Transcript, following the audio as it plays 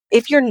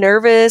if you're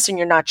nervous and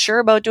you're not sure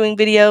about doing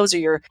videos, or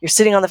you're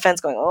sitting on the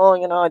fence going, oh,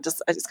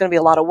 it's going to be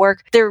a lot of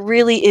work, there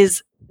really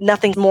is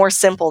nothing more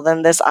simple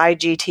than this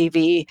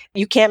IGTV.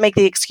 You can't make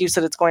the excuse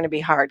that it's going to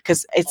be hard,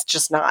 because it's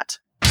just not.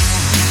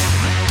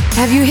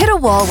 Have you hit a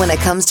wall when it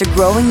comes to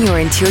growing your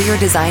interior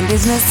design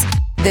business?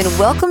 Then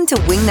welcome to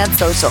Wingnut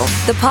Social,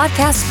 the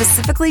podcast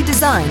specifically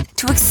designed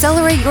to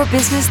accelerate your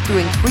business through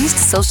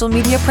increased social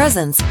media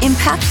presence,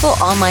 impactful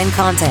online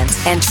content,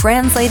 and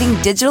translating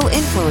digital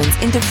influence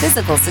into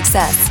physical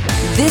success.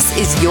 This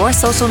is your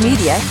social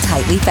media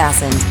tightly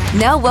fastened.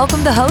 Now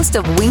welcome the host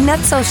of Wingnut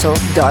Social,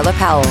 Darla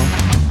Powell.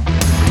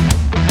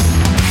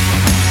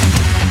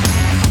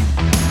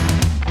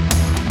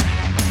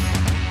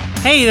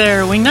 Hey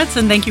there, Wingnuts,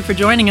 and thank you for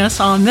joining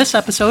us on this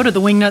episode of the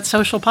Wingnut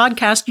Social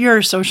Podcast,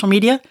 your social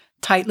media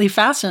tightly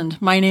fastened.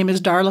 My name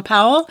is Darla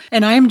Powell,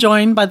 and I am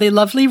joined by the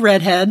lovely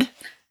redhead,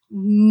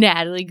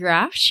 Natalie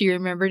Graff. She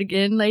remembered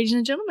again, ladies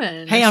and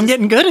gentlemen. Hey, I'm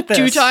getting good at this.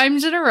 2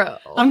 times in a row.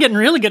 I'm getting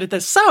really good at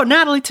this. So,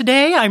 Natalie,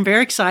 today I'm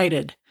very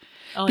excited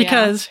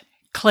because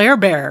Claire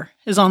Bear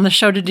is on the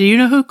show. Do you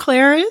know who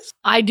Claire is?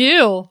 I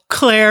do.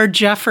 Claire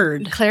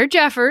Jefford. Claire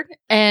Jefford.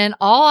 And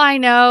all I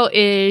know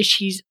is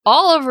she's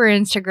all over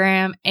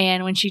Instagram.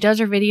 And when she does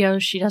her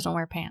videos, she doesn't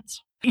wear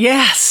pants.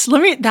 Yes.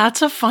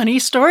 That's a funny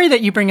story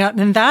that you bring up.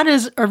 And that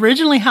is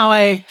originally how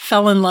I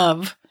fell in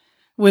love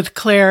with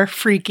Claire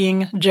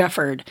freaking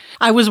Jefford.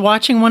 I was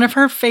watching one of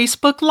her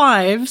Facebook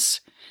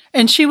Lives,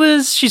 and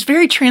she's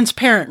very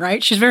transparent,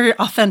 right? She's very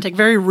authentic,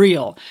 very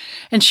real.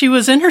 And she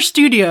was in her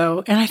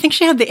studio, and I think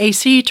she had the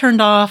AC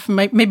turned off,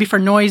 maybe for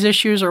noise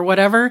issues or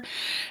whatever.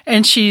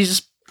 And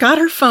she's got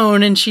her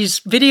phone, and she's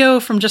video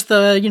from just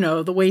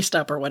the waist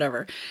up or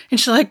whatever. And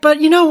she's like,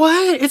 but you know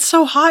what? It's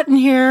so hot in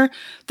here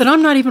that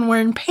I'm not even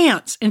wearing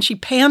pants. And she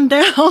panned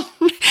down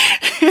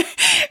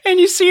and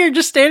you see her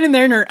just standing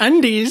there in her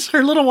undies,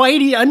 her little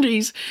whitey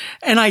undies.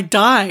 And I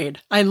died.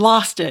 I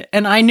lost it.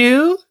 And I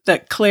knew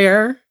that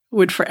Claire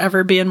would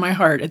forever be in my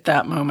heart at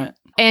that moment.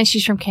 And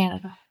she's from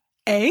Canada.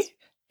 She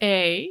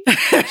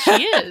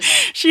is.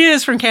 She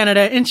is from Canada,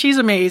 and she's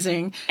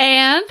amazing.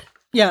 And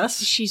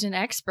yes, she's an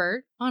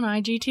expert on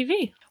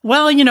IGTV.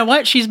 Well, you know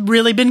what? She's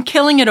really been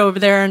killing it over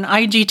there, and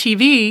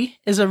IGTV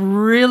is a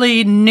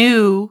really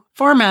new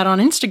format on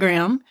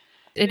Instagram.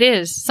 It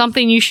is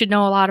something you should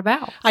know a lot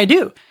about. I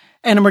do.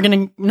 And we're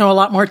going to know a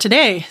lot more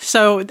today.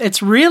 So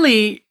it's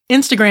really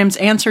Instagram's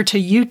answer to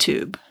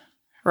YouTube,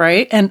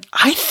 right? And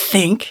I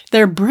think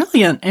they're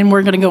brilliant, and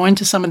we're going to go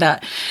into some of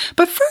that.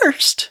 But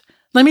first,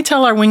 let me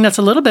tell our Wingnuts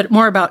a little bit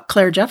more about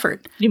Claire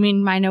Jefford. You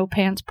mean my no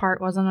pants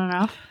part wasn't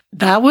enough?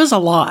 That was a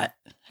lot.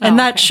 And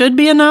that should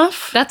be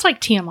enough. That's like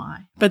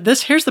TMI. But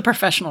here's the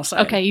professional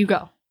side. Okay, you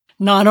go.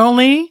 Not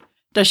only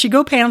does she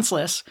go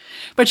pantsless,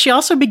 but she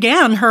also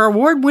began her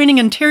award-winning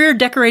interior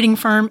decorating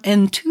firm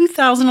in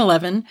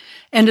 2011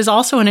 and is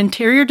also an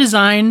interior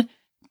design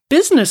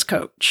business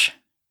coach.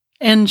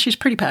 And she's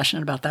pretty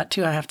passionate about that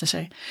too, I have to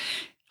say.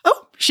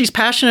 Oh, she's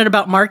passionate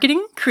about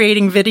marketing,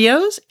 creating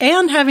videos,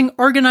 and having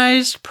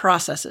organized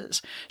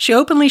processes. She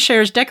openly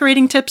shares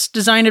decorating tips,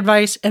 design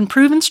advice, and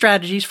proven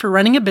strategies for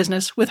running a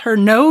business with her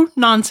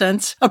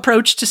no-nonsense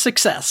approach to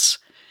success.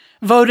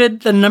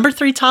 Voted the number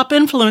 3 top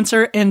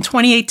influencer in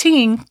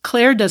 2018,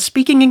 Claire does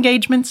speaking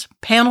engagements,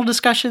 panel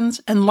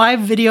discussions, and live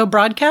video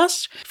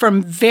broadcasts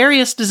from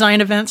various design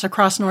events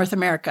across North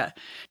America.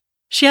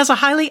 She has a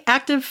highly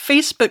active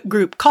Facebook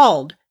group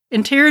called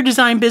Interior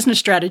Design Business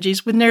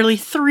Strategies with nearly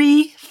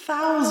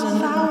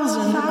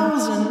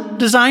 3,000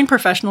 design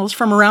professionals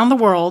from around the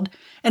world,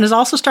 and is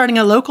also starting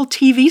a local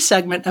TV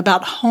segment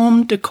about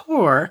home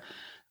decor.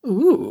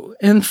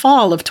 In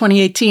fall of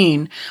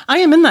 2018. I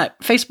am in that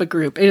Facebook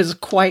group. It is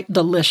quite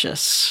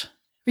delicious.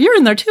 You're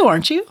in there too,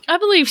 aren't you? I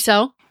believe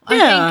so.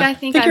 Yeah, I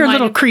think you're a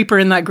little creeper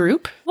in that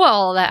group.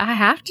 Well, I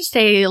have to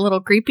stay a little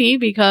creepy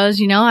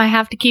because, I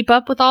have to keep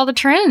up with all the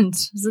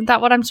trends. Isn't that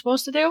what I'm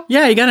supposed to do?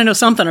 Yeah, you got to know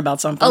something about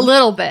something. A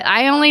little bit.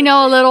 I only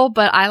know a little,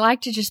 but I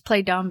like to just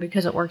play dumb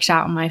because it works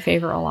out in my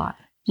favor a lot.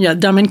 Yeah,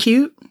 dumb and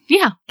cute?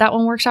 Yeah, that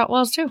one works out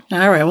well too.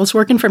 All right, well, it's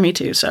working for me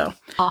too, so.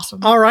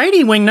 Awesome. All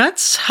righty,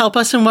 Wingnuts. Help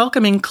us in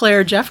welcoming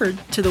Claire Jefford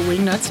to the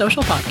Wingnut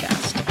Social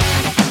Podcast.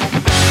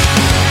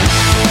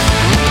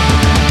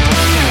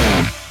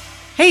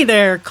 Hey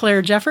there,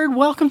 Claire Jefford.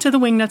 Welcome to the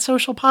Wingnut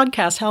Social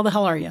Podcast. How the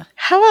hell are you?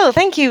 Hello.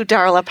 Thank you,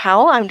 Darla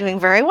Powell. I'm doing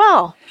very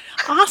well.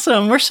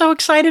 Awesome. We're so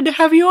excited to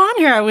have you on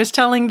here. I was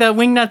telling the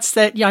Wingnuts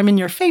that I'm in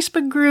your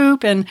Facebook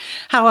group and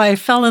how I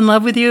fell in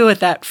love with you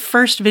at that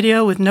first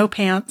video with no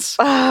pants.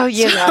 Oh,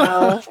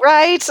 know,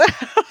 right?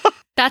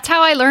 That's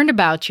how I learned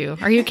about you.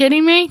 Are you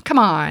kidding me? Come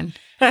on.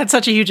 That had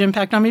such a huge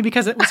impact on me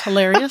because it was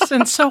hilarious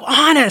and so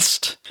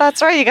honest.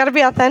 That's right. You got to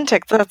be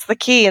authentic. That's the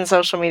key in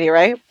social media,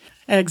 right?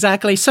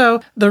 Exactly. So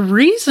the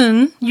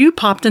reason you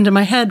popped into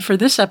my head for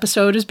this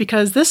episode is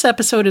because this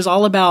episode is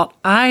all about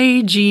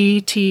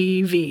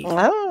IGTV.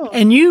 Oh.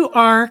 And you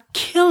are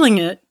killing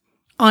it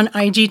on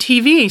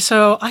IGTV.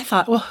 So I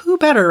thought, well, who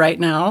better right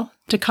now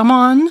to come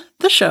on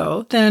the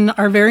show than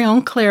our very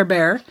own Claire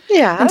Bear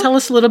and tell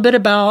us a little bit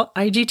about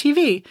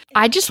IGTV.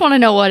 I just want to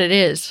know what it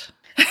is.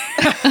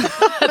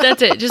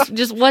 That's it.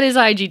 Just what is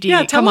IGTV?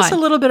 Yeah, tell us a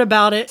little bit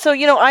about it. So,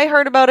 I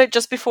heard about it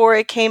just before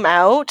it came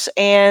out,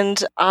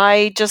 and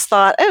I just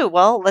thought, oh,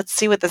 well, let's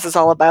see what this is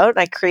all about. And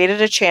I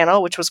created a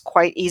channel, which was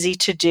quite easy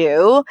to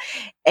do.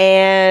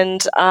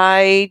 And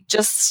I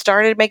just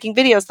started making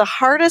videos. The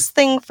hardest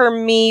thing for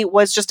me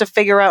was just to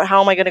figure out how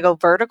am I going to go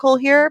vertical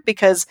here,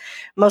 because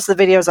most of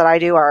the videos that I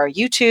do are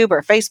YouTube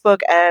or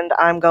Facebook, and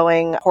I'm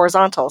going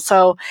horizontal.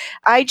 So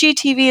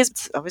IGTV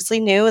is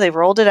obviously new. They've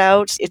rolled it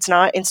out. It's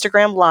not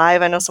Instagram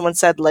Live. I know someone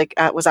said,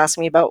 was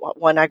asking me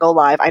about when I go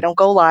live. I don't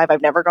go live.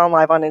 I've never gone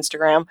live on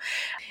Instagram.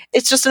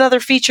 It's just another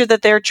feature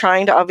that they're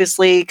trying to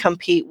obviously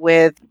compete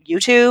with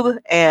YouTube,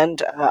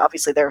 and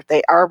obviously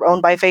they are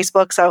owned by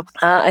Facebook. So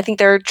I think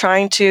they're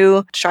trying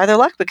to try their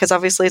luck, because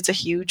obviously it's a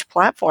huge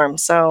platform.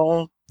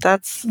 So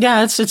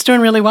it's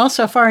doing really well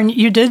so far. And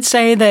you did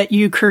say that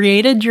you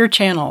created your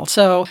channel.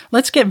 So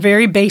let's get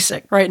very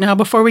basic right now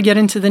before we get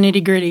into the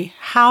nitty gritty.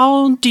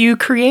 How do you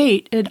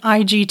create an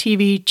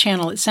IGTV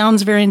channel? It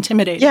sounds very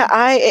intimidating. Yeah,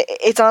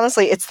 it's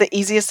honestly, it's the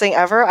easiest thing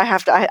ever. I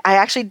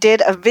actually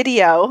did a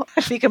video,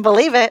 if you can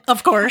believe it.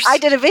 Of course. I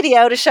did a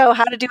video to show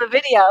how to do a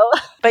video.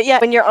 But yeah,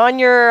 when you're on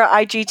your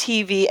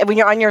IGTV, when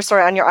you're on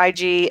your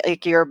IG,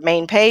 like your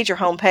main page, your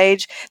home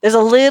page, there's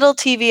a little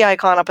TV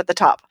icon up at the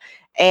top.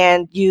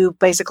 And you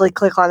basically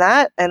click on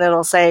that, and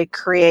it'll say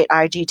create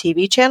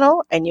IGTV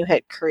channel, and you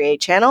hit create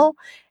channel.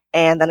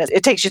 And then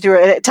it takes you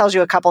through, it tells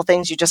you a couple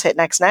things. You just hit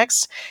next.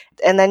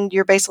 And then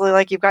you're basically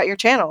you've got your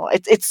channel.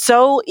 It's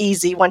so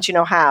easy once you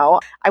know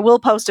how. I will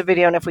post a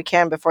video, and if we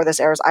can, before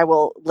this airs, I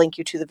will link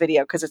you to the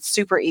video, because it's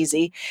super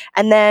easy.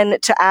 And then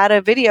to add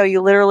a video,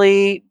 you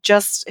literally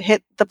just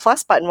hit the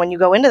plus button. When you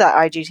go into that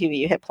IGTV,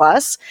 you hit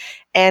plus,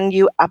 and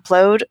you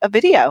upload a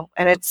video.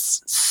 And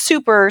it's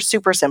super,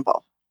 super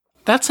simple.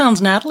 That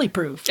sounds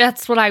Natalie-proof.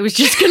 That's what I was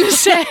just going to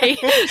say.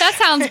 That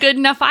sounds good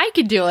enough. I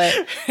could do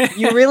it.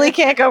 You really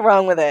can't go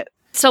wrong with it.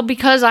 So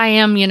because I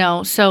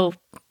am, so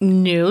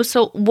new,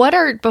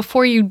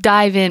 before you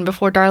dive in,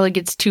 before Darla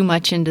gets too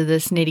much into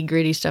this nitty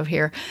gritty stuff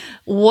here,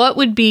 what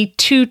would be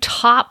 2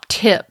 top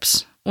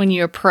tips when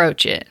you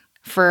approach it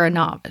for a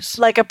novice?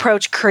 Like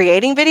approach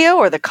creating video,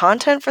 or the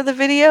content for the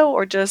video,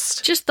 or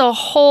just the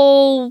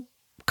whole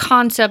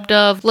concept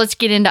of let's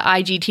get into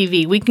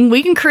IGTV. We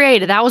can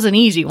create it. That was an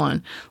easy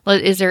one.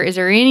 Is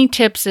there any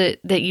tips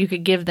that you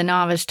could give the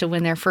novice to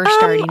when they're first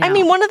starting out? I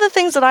mean, one of the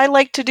things that I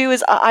like to do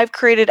is I've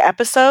created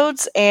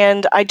episodes,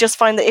 and I just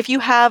find that if you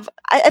have,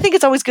 I think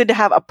it's always good to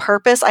have a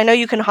purpose. I know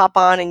you can hop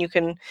on and you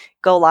can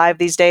go live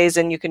these days,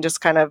 and you can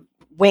just kind of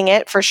wing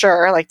it for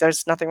sure.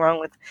 There's nothing wrong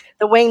with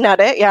the wing nut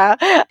it.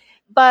 Yeah.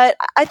 But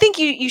I think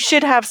you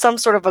should have some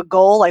sort of a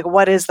goal, like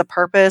what is the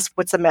purpose?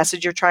 What's the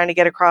message you're trying to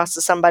get across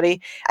to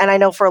somebody? And I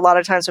know for a lot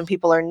of times when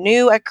people are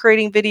new at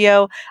creating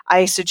video,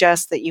 I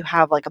suggest that you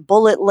have a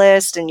bullet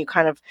list, and you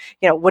kind of,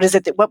 what is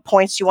it what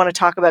points do you want to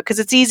talk about? Because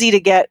it's easy to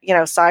get,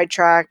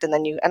 sidetracked, and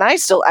then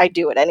I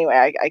do it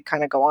anyway. I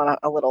kind of go on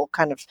a little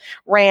kind of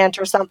rant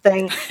or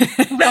something.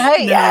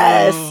 Right?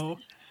 Yes.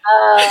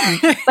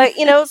 But,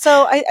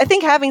 so I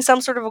think having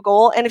some sort of a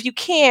goal, and if you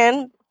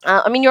can,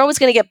 you're always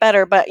going to get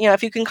better, but,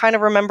 if you can kind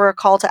of remember a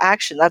call to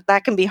action,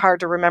 that can be hard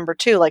to remember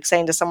too, like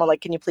saying to someone,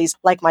 can you please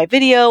like my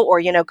video,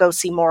 or, go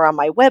see more on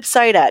my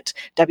website at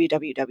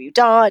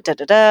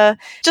www.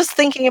 Just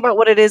thinking about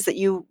what it is that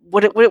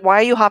why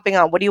are you hopping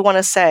on? What do you want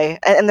to say?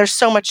 And there's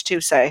so much to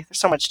say. There's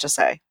so much to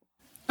say.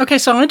 Okay,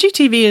 so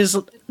IGTV is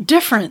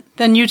different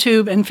than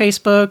YouTube and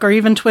Facebook or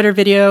even Twitter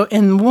video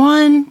in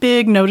one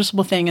big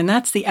noticeable thing, and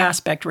that's the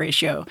aspect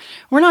ratio.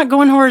 We're not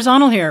going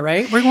horizontal here,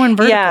 right? We're going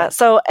vertical. Yeah,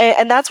 so,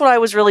 and that's what I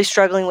was really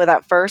struggling with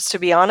at first, to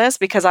be honest,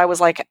 because I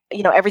was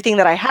everything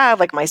that I have,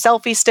 my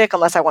selfie stick,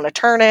 unless I want to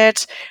turn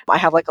it, I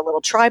have a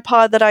little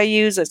tripod that I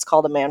use. It's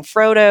called a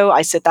Manfrotto.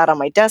 I sit that on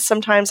my desk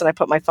sometimes, and I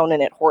put my phone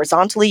in it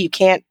horizontally. You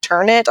can't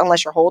turn it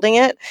unless you're holding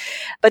it.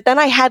 But then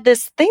I had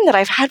this thing that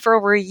I've had for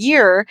over a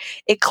year.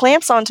 It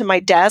clamps onto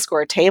my desk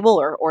or a table,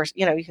 or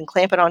you can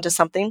clamp it onto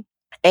something.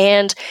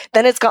 And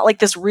then it's got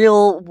this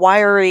real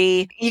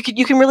wiry, you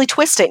can really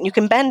twist it and you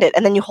can bend it,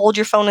 and then you hold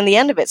your phone in the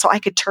end of it. So I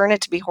could turn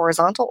it to be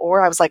horizontal,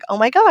 or I was like, oh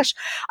my gosh,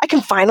 I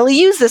can finally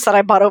use this that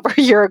I bought over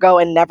a year ago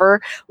and never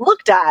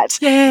looked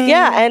at. Yay.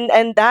 Yeah.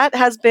 And that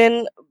has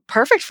been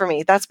perfect for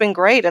me. That's been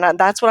great. And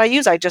that's what I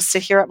use. I just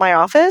sit here at my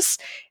office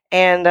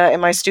and in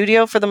my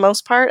studio for the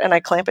most part, and I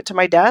clamp it to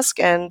my desk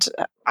and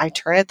I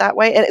turn it that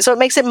way. And so it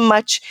makes it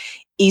much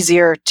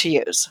easier to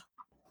use.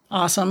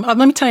 Awesome. Let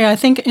me tell you, I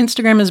think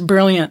Instagram is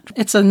brilliant.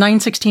 It's a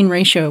 9:16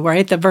 ratio,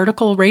 right? The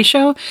vertical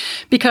ratio,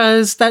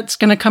 because that's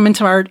going to come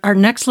into our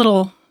next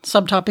little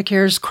subtopic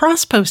here is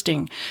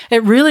cross-posting.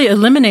 It really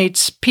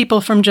eliminates people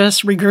from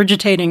just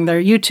regurgitating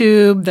their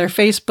YouTube, their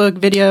Facebook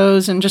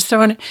videos, and just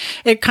throwing it.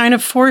 It kind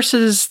of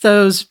forces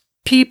those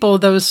people,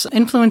 those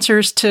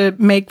influencers, to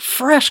make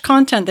fresh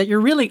content that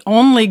you're really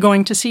only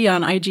going to see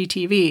on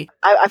IGTV?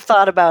 I've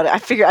thought about it.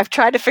 I've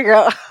tried to figure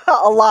out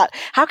a lot.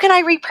 How can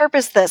I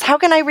repurpose this? How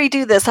can I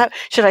redo this?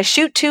 Should I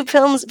shoot 2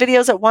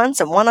 videos at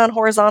once and one on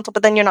horizontal,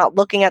 but then you're not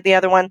looking at the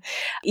other one?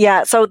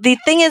 Yeah. So the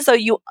thing is, though,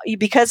 you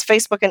because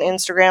Facebook and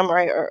Instagram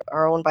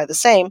are owned by the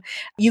same,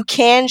 you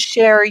can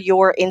share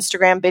your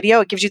Instagram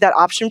video. It gives you that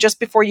option just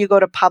before you go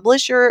to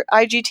publish your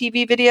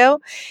IGTV video.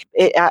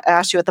 It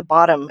asks you at the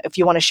bottom if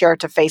you want to share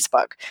it to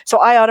Facebook. So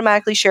I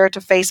automatically share it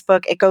to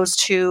Facebook. It goes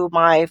to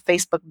my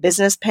Facebook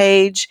business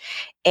page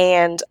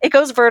and it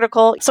goes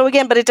vertical. So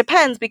again, but it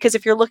depends, because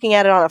if you're looking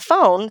at it on a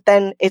phone,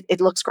 then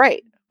it looks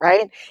great,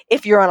 right?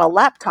 If you're on a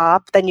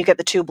laptop, then you get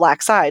the 2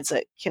 black sides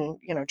that can,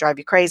 drive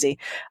you crazy.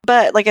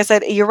 But like I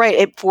said, you're right.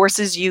 It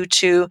forces you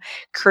to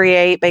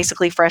create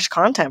basically fresh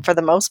content for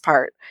the most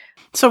part.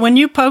 So when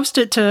you post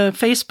it to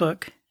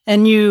Facebook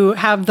and you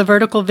have the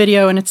vertical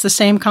video and it's the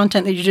same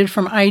content that you did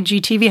from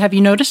IGTV, have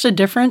you noticed a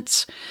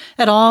difference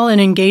at all in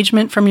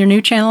engagement from your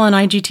new channel on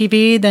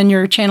IGTV than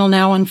your channel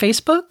now on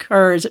Facebook?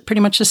 Or is it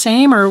pretty much the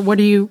same, or what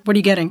are you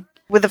getting?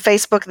 With the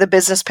Facebook, the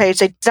business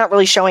page, it's not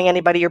really showing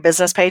anybody your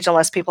business page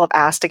unless people have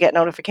asked to get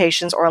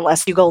notifications, or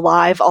unless you go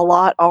live a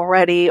lot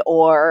already,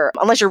 or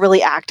unless you're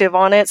really active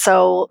on it.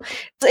 So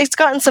it's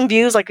gotten some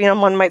views, like,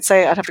 one might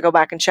say, I'd have to go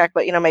back and check,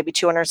 but, maybe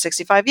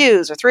 265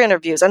 views or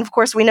 300 views. And of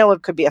course, we know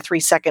it could be a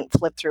 3-second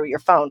flip through your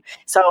phone.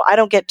 So I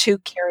don't get too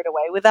carried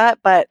away with that.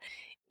 But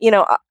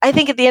I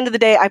think at the end of the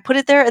day, I put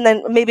it there and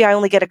then maybe I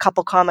only get a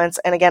couple comments.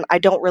 And again,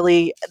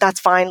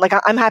 that's fine. Like,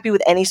 I'm happy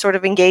with any sort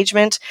of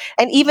engagement.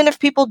 And even if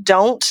people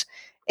don't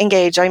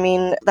engage,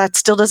 that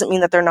still doesn't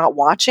mean that they're not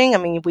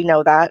watching. We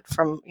know that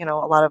from, a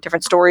lot of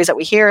different stories that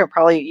we hear.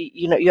 Probably,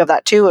 you have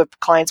that too. If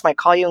clients might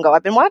call you and go,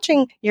 I've been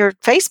watching your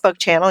Facebook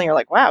channel. And you're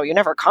like, wow, you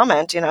never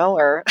comment,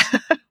 or...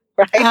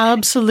 Right?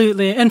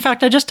 Absolutely. In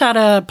fact, I just had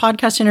a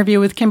podcast interview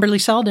with Kimberly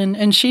Selden,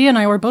 and she and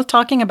I were both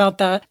talking about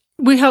that.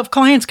 We have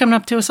clients coming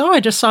up to us,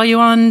 I just saw you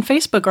on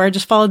Facebook, or I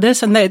just followed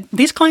this. And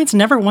these clients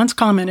never once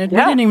commented. Yeah.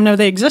 We didn't even know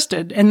they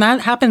existed. And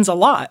that happens a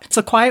lot. It's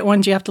the quiet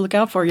ones you have to look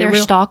out for. They're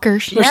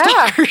stalkers. They're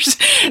stalkers.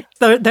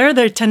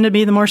 They tend to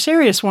be the more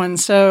serious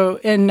ones. So,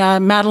 and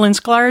Madeline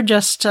Sklar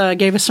just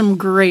gave us some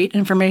great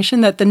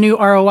information that the new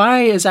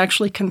ROI is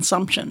actually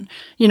consumption.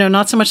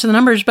 Not so much the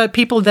numbers, but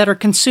people that are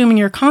consuming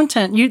your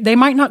content, they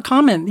might not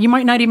comment. You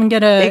might not even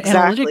get an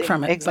analytic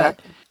from it.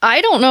 Exactly.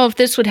 I don't know if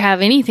this would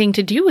have anything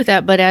to do with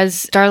that, but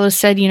as Darla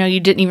said, you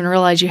didn't even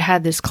realize you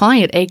had this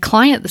client. A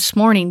client this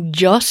morning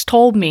just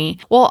told me,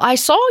 well, I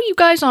saw you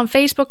guys on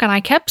Facebook and I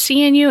kept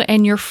seeing you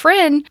and your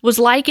friend was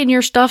liking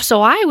your stuff.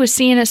 So I was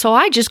seeing it. So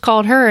I just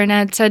called her and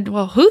I said,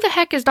 well, who the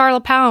heck is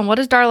Darla Powell and what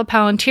is Darla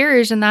Powell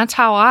Interiors? And that's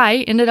how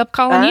I ended up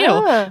calling you.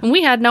 And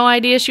we had no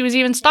idea she was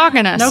even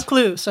stalking us. No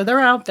clue. So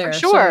they're out there. For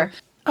sure.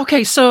 So,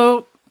 okay.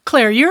 So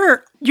Claire,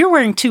 you're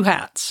wearing 2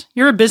 hats.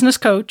 You're a business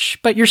coach,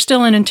 but you're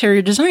still an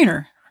interior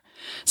designer.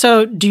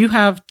 So do you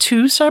have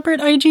 2 separate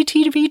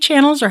IGTV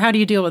channels, or how do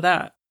you deal with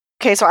that?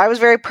 Okay, so I was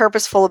very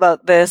purposeful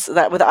about this,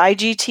 that with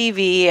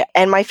IGTV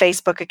and my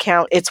Facebook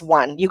account, it's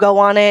one. You go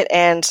on it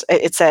and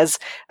it says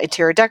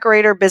interior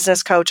decorator,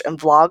 business coach, and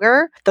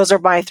vlogger. Those are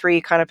my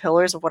 3 kind of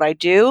pillars of what I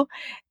do.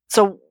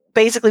 So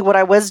basically what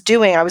I was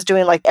doing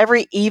like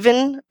every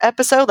even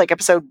episode, like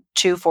episode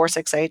 2, 4,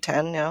 6, 8,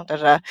 10,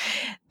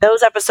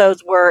 those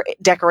episodes were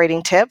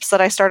decorating tips that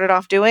I started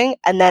off doing.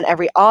 And then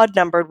every odd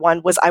numbered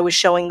one I was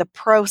showing the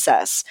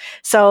process.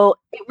 So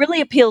it really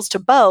appeals to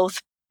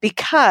both,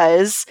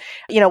 because,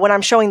 when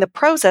I'm showing the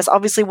process,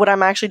 obviously what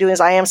I'm actually doing is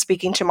I am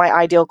speaking to my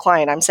ideal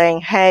client. I'm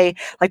saying, hey,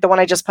 like the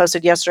one I just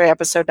posted yesterday,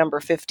 episode number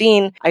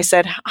 15, I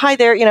said, hi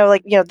there,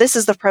 this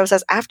is the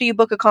process. After you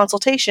book a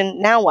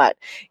consultation, now what?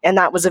 And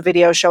that was a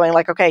video showing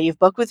like, okay, you've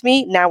booked with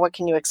me. Now what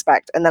can you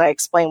expect? And then I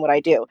explain what I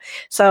do.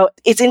 So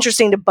it's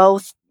interesting to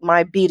both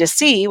my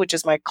B2C, which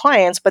is my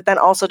clients, but then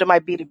also to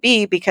my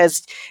B2B,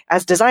 because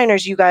as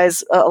designers, you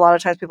guys, a lot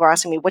of times people are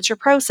asking me, what's your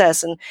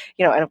process? And,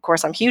 and of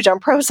course I'm huge on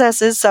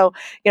processes. So,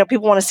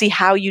 people want to see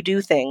how you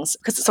do things.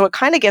 So it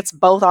kind of gets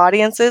both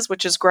audiences,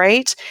 which is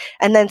great.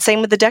 And then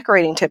same with the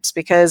decorating tips,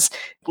 because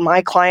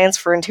my clients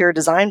for interior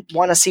design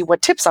want to see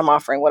what tips I'm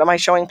offering. What am I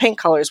showing paint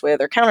colors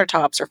with, or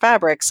countertops or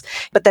fabrics?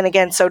 But then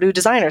again, so do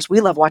designers. We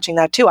love watching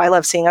that too. I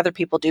love seeing other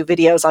people do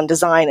videos on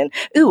design and,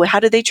 ooh, how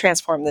did they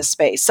transform this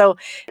space? So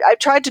I've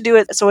tried to do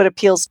it so it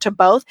appeals to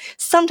both.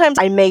 Sometimes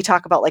I may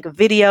talk about like a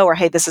video, or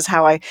hey, this is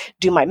how I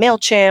do my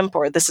MailChimp,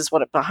 or this is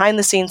what behind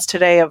the scenes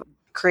today of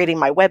creating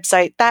my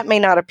website. That may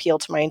not appeal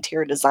to my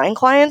interior design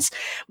clients,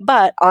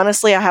 but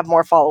honestly, I have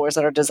more followers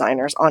that are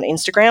designers on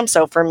Instagram.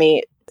 So for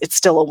me, it's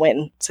still a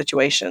win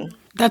situation.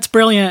 That's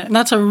brilliant. And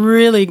that's a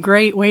really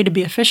great way to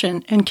be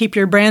efficient and keep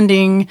your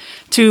branding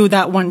to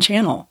that one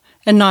channel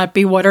and not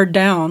be watered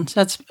down. So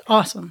that's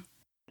awesome.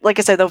 Like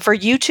I said, though, for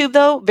YouTube,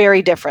 though,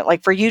 very different.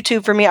 Like for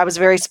YouTube, for me, I was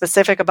very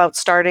specific about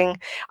starting.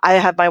 I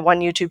have my one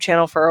YouTube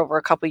channel for over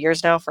a couple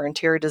years now for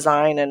interior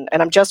design, and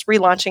I'm just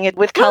relaunching it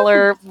with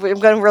color. I'm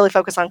going to really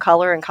focus on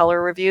color and color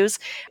reviews.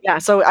 Yeah,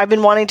 so I've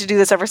been wanting to do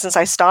this ever since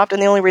I stopped.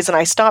 And the only reason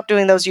I stopped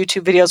doing those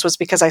YouTube videos was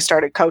because I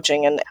started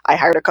coaching, and I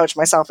hired a coach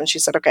myself, and she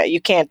said, okay, you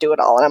can't do it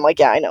all. And I'm like,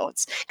 yeah, I know.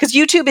 It's because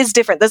YouTube is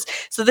different.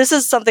 This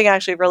is something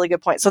actually a really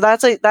good point. So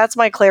that's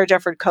my Claire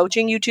Jefford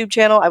coaching YouTube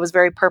channel. I was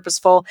very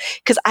purposeful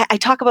because I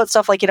talk about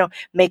stuff like,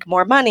 make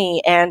more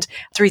money and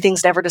 3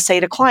 things never to say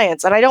to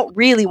clients. And I don't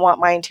really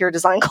want my interior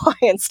design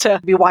clients to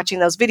be watching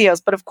those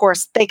videos, but of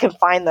course they can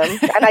find them.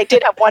 And I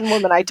did have one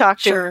woman I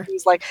talked to Sure.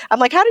 who's like, I'm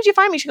like, how did you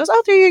find me? She goes,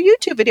 oh, through your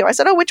YouTube video. I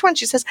said, oh, which one?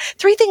 She says,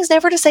 3 things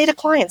never to say to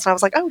clients. And I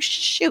was like, oh,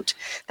 shoot,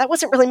 that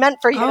wasn't really meant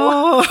for you.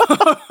 Oh.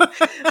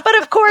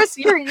 But of course,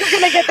 you're going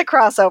to get the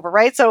crossover,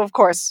 right? So of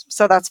course,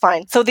 so that's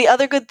fine. So the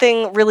other good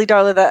thing, really,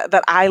 Darla,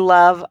 that I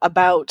love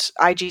about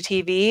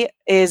IGTV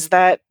is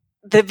that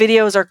the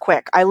videos are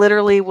quick. I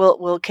literally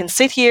can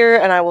sit here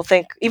and I will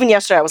think, even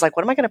yesterday, I was like,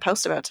 what am I going to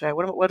post about today?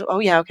 Oh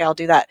yeah, okay, I'll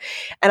do that.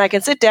 And I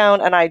can sit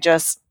down and I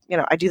just,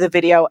 I do the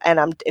video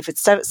and if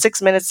it's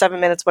 6 minutes,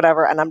 7 minutes,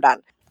 whatever, and I'm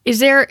done. Is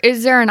there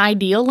an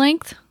ideal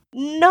length?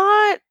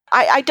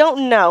 I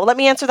don't know. Let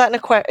me answer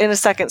that in a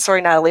second. Sorry,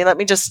 Natalie. Let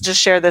me just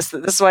share this.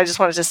 This is what I just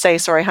wanted to say.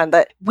 Sorry, hon,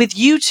 that with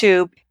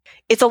YouTube,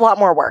 it's a lot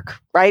more work,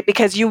 right?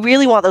 Because you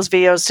really want those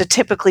videos to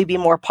typically be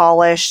more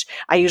polished.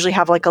 I usually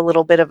have like a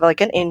little bit of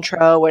like an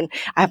intro and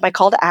I have my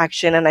call to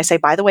action and I say,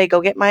 by the way, go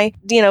get my,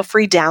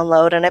 free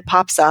download, and it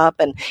pops up.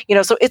 And,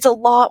 so it's a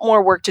lot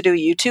more work to do a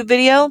YouTube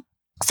video.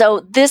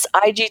 So this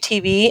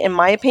IGTV, in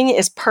my opinion,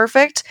 is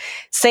perfect.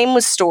 Same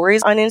with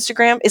stories on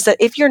Instagram, is that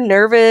if you're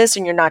nervous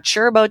and you're not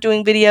sure about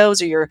doing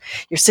videos, or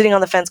you're sitting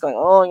on the fence going,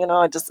 oh,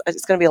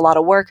 it's going to be a lot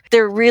of work.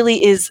 There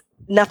really is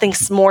nothing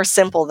more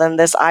simple than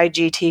this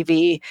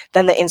IGTV,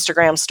 than the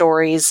Instagram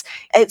stories.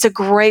 It's a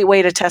great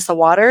way to test the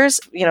waters.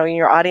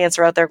 Your audience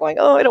are out there going,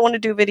 oh, I don't want to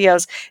do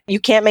videos. You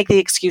can't make the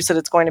excuse that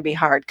it's going to be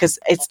hard, because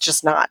it's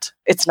just not.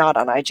 It's not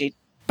on IG.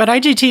 But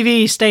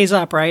IGTV stays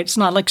up, right? It's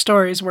not like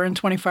stories where in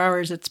 24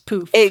 hours it's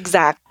poof.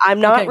 Exactly.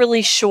 I'm not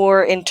really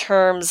sure in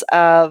terms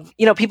of,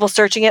 people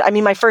searching it. I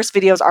mean, my first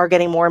videos are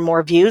getting more and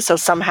more views. So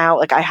somehow,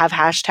 like, I have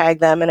hashtagged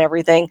them and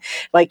everything,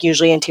 like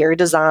usually interior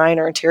design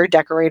or interior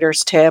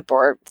decorators tip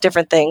or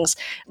different things.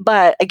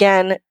 But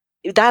again,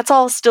 that's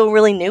all still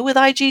really new with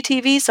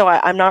IGTV, so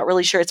I'm not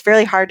really sure. It's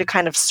very hard to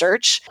kind of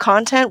search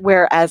content,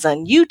 whereas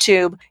on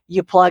YouTube,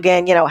 you plug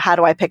in, how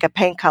do I pick a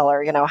paint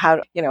color?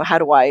 How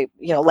do I,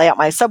 lay out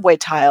my subway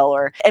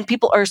tile? And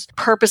people are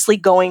purposely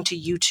going to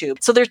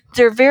YouTube. So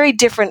they're very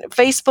different.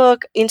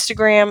 Facebook,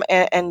 Instagram,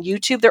 and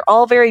YouTube, they're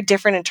all very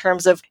different in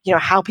terms of,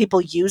 how people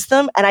use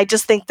them. And I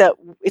just think that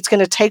it's going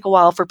to take a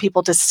while for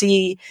people to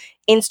see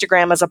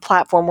Instagram as a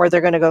platform where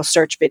they're going to go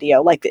search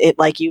video like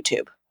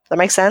YouTube. Does that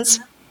make sense?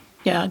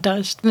 Yeah, it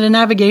does. The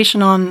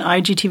navigation on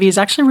IGTV is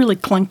actually really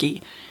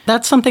clunky.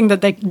 That's something that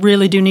they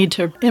really do need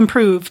to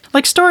improve.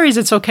 Like stories,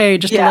 it's okay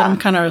just to let them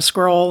kind of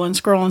scroll and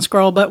scroll and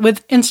scroll. But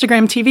with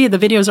Instagram TV, the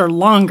videos are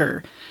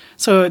longer.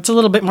 So it's a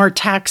little bit more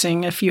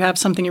taxing if you have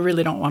something you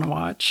really don't want to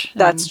watch.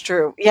 That's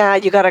true. Yeah,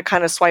 you got to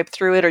kind of swipe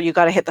through it, or you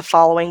got to hit the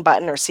following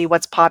button or see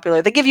what's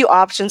popular. They give you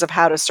options of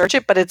how to search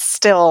it, but it's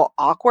still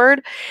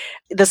awkward.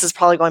 This is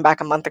probably going back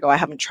a month ago. I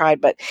haven't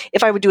tried, but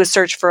if I would do a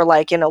search for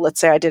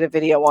let's say I did a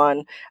video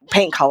on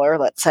paint color,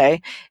 let's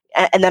say,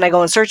 and then I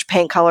go and search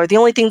paint color, the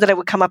only thing that I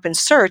would come up and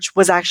search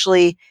was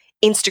actually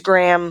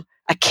Instagram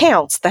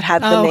accounts that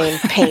had the name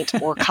paint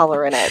or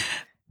color in it,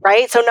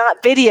 right? So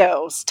not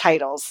videos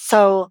titles.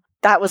 So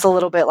that was a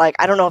little bit like,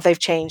 I don't know if they've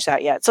changed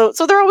that yet. So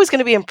they're always going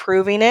to be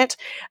improving it.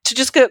 To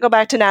just go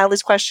back to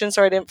Natalie's question,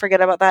 so I didn't forget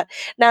about that.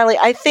 Natalie,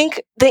 I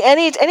think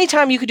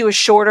anytime you could do a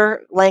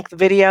shorter length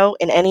video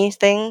in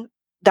anything,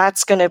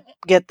 that's going to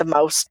get the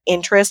most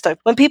interest.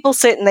 When people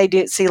sit and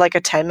they see like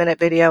a 10-minute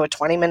video, a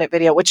 20-minute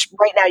video, which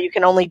right now you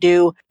can only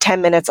do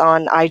 10 minutes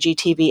on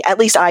IGTV. At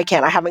least I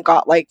can. I haven't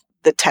got like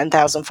the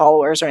 10,000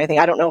 followers or anything.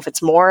 I don't know if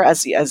it's more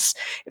as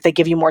if they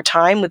give you more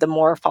time with the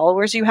more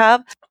followers you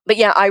have. But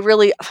yeah,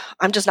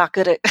 I'm just not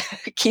good at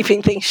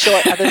keeping things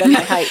short other than my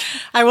height.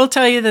 I will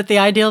tell you that the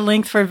ideal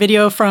length for a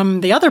video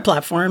from the other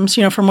platforms,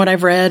 from what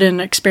I've read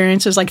and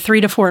experienced, is like 3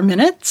 to 4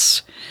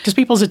 minutes, because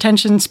people's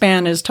attention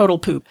span is total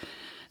poop.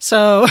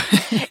 So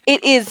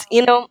it is,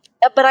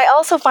 but I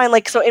also find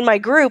so in my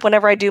group,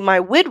 whenever I do my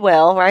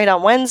Widwill, right,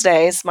 on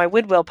Wednesdays, my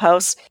Widwill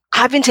posts,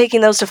 I've been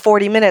taking those to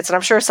 40 minutes. And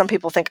I'm sure some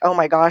people think, oh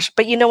my gosh,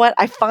 but you know what?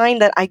 I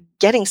find that I'm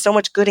getting so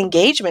much good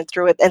engagement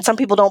through it. And some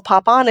people don't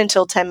pop on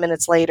until 10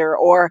 minutes later,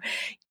 or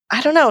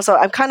I don't know. So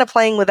I'm kind of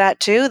playing with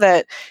that too,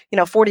 that,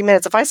 40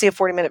 minutes, if I see a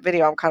 40-minute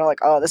video, I'm kind of like,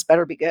 oh, this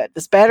better be good.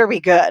 This better be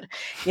good,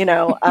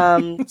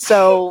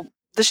 so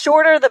the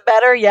shorter, the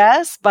better,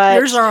 yes. But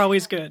yours are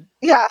always good.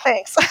 Yeah,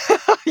 thanks.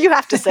 You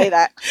have to say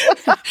that.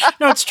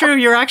 No, it's true.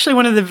 You're actually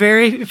one of the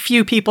very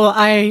few people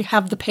I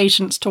have the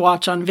patience to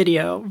watch on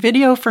video.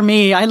 Video for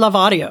me, I love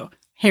audio.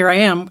 here I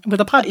am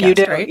with a podcast, You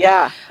do, right?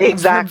 yeah,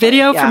 exactly.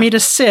 Video yeah. for me to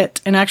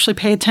sit and actually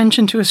pay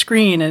attention to a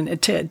screen and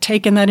to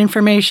take in that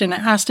information, it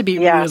has to be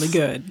really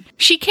good.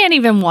 She can't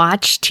even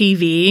watch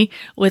TV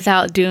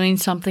without doing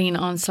something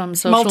on some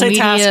social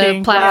media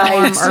Multitasking.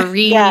 platform Right. or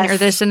reading or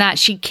this and that.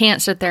 She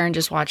can't sit there and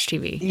just watch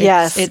TV.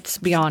 Yes. It's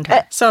beyond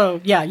her. So,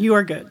 yeah, you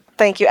are good.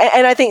 Thank you.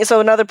 And I think, so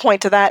another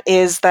point to that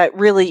is that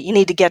really you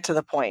need to get to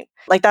the point.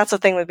 Like that's the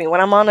thing with me. When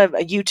I'm on a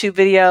YouTube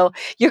video,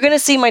 you're going to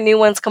see my new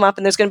ones come up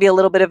and there's going to be a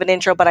little bit of an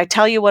intro, but I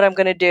tell you what I'm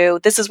going to do.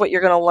 This is what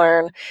you're going to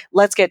learn.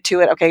 Let's get to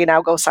it. Okay,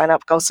 now go sign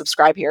up, go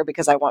subscribe here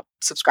because I want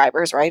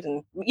subscribers, right?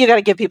 And you got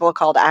to give people a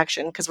call to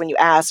action because when you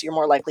ask, you're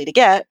more likely to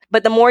get.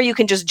 But the more you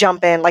can just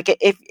jump in, like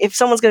if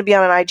someone's going to be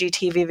on an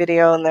IGTV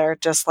video and they're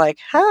just like,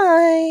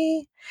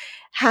 hi,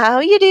 how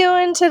you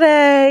doing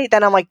today?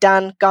 Then I'm like,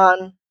 done,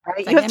 gone.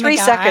 Right? You have 3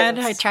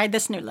 seconds. I tried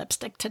this new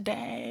lipstick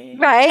today.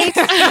 Right?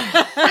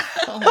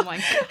 Oh my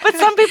God. But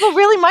some people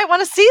really might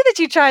want to see that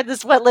you tried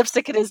this, what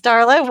lipstick it is,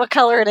 Darla, what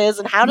color it is,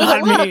 and how does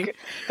it Not look. me.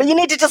 But you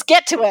need to just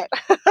get to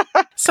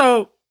it.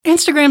 So,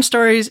 Instagram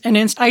stories and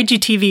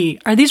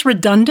IGTV, are these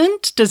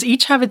redundant? Does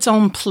each have its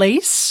own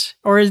place?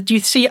 Or do you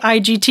see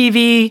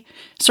IGTV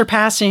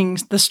surpassing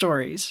the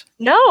stories?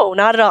 No,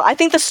 not at all. I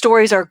think the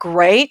stories are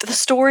great. The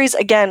stories,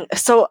 again,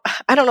 so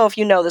I don't know if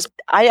you know this.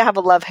 I have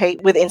a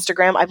love-hate with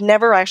Instagram. I've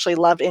never actually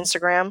loved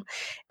Instagram.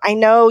 I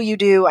know you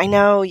do. I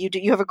know you do.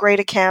 You have a great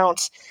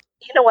account.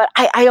 You know what?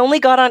 I only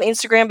got on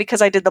Instagram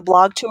because I did the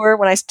blog tour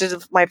when I did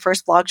my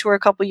first blog tour a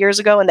couple years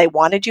ago, and they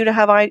wanted you to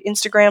have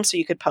Instagram so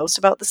you could post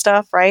about the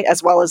stuff, right?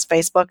 As well as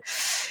Facebook.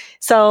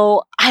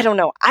 So I don't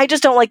know. I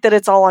just don't like that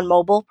it's all on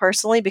mobile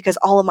personally because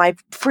all of my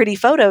pretty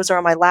photos are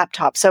on my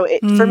laptop. So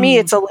for me,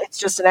 it's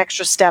just an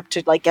extra step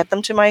to like get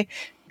them to my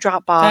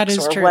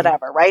Dropbox or true.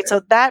 whatever, right?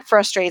 So that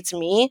frustrates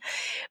me.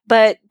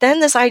 But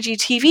then this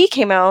IGTV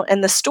came out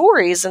and the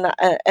stories, and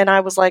I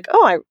was like,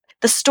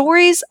 the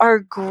stories are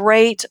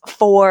great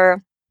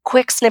for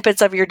quick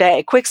snippets of your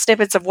day, quick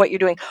snippets of what you're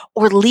doing,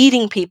 or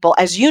leading people,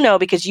 as you know,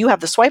 because you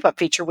have the swipe up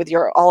feature with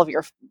all of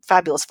your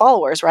fabulous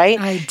followers, right?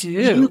 I do.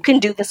 You can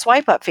do the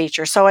swipe up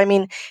feature. So, I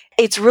mean,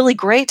 it's really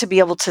great to be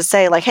able to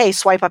say like, hey,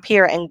 swipe up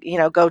here and,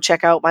 go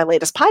check out my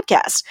latest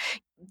podcast.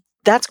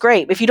 That's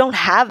great. If you don't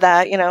have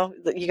that,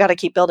 you got to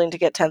keep building to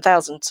get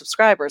 10,000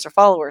 subscribers or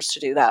followers to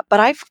do that.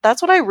 But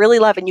that's what I really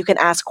love. And you can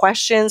ask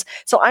questions.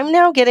 So I'm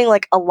now getting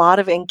like a lot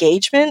of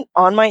engagement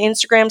on my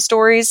Instagram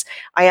stories.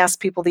 I asked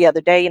people the other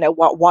day,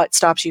 what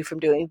stops you from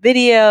doing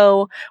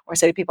video? Or I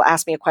say people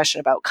ask me a question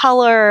about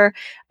color,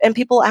 and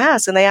people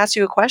ask, and they ask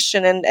you a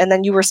question and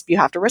then you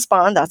have to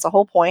respond. That's the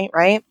whole point,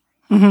 right?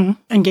 Mm-hmm.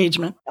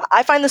 Engagement.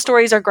 I find the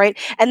stories are great.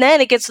 And then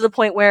it gets to the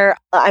point where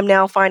I'm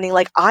now finding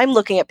like I'm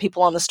looking at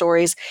people on the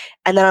stories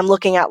and then I'm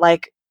looking at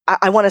like,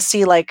 I want to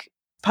see like,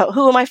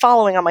 who am I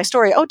following on my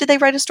story? Oh, did they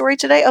write a story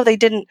today? Oh, they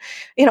didn't.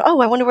 I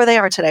wonder where they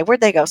are today.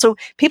 Where'd they go? So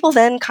people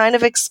then kind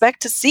of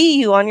expect to see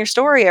you on your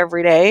story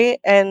every day.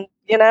 And,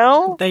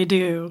 They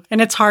do.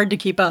 And it's hard to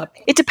keep up.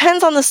 it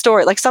depends on the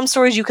story. Like some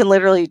stories you can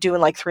literally do in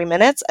like 3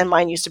 minutes, and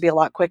mine used to be a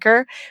lot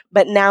quicker.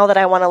 But now that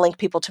I want to link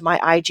people to my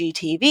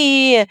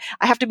IGTV,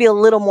 I have to be a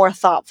little more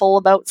thoughtful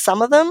about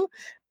some of them.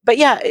 But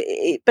yeah,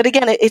 but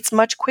again, it's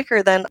much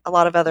quicker than a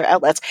lot of other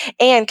outlets.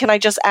 And can I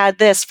just add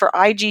this for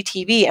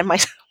IGTV? And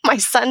my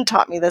son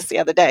taught me this the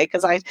other day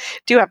because I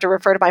do have to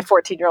refer to my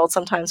 14-year-old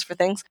sometimes for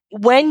things.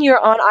 When you're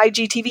on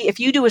IGTV,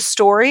 if you do a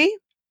story,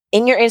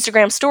 in your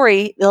Instagram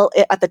story,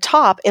 at the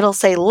top, it'll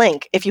say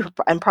link.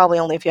 And probably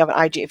only if you have an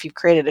IG, if you've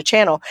created a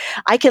channel,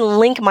 I can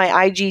link my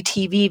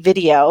IGTV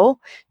video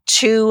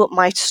to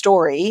my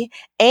story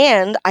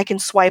and I can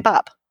swipe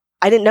up.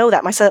 I didn't know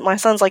that. My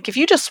son's like, if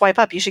you just swipe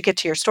up, you should get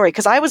to your story.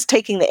 Because I was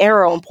taking the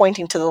arrow and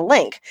pointing to the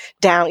link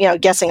down,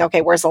 guessing,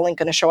 okay, where's the link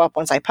going to show up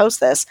once I post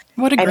this?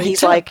 What a great And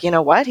he's tip. like, you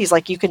know what? He's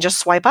like, you can just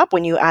swipe up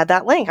when you add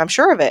that link. I'm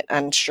sure of it.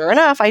 And sure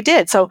enough, I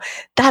did. So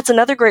that's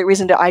another great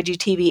reason to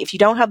IGTV. If you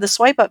don't have the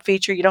swipe up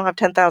feature, you don't have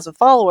 10,000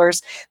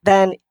 followers,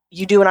 then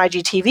you do an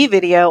IGTV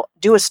video,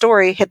 do a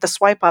story, hit the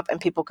swipe up, and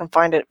people can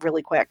find it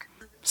really quick.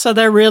 So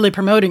they're really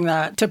promoting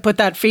that to put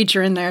that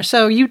feature in there.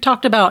 So you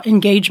talked about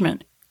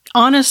engagement.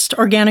 Honest,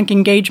 organic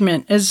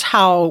engagement is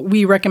how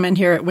we recommend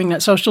here at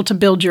Wingnut Social to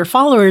build your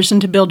followers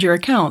and to build your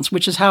accounts,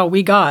 which is how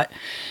we got,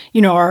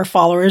 our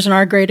followers and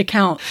our great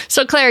account.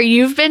 So, Claire,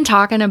 you've been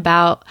talking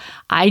about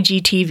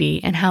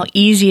IGTV and how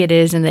easy it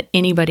is and that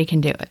anybody can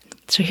do it.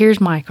 So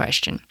here's my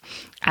question.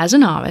 As a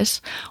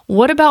novice,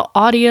 what about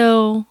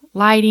audio,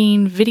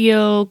 lighting,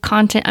 video,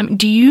 content? I mean,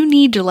 do you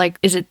need to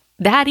is it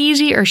that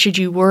easy, or should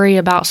you worry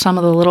about some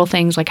of the little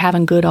things like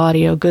having good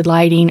audio, good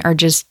lighting, or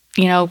just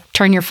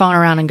turn your phone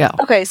around and go?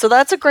 Okay, so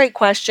that's a great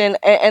question,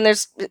 and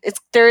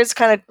there is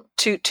kind of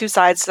two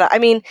sides to that. I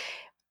mean,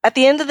 at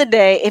the end of the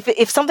day,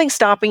 if something's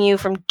stopping you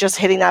from just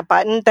hitting that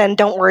button, then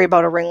don't worry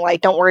about a ring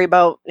light. Don't worry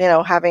about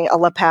having a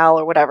lapel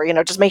or whatever.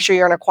 Just make sure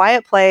you're in a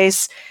quiet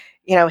place.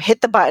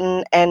 Hit the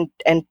button and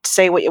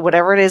say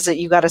whatever it is that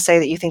you got to say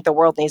that you think the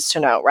world needs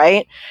to know,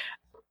 right?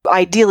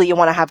 Ideally, you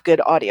want to have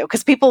good audio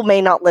because people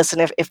may not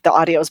listen if the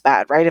audio is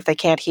bad, right? If they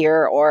can't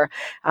hear or,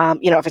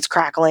 if it's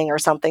crackling or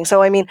something.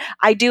 So, I mean,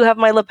 I do have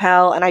my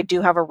lapel and I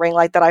do have a ring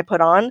light that I put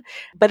on.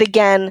 But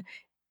again,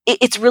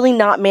 it's really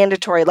not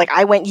mandatory. Like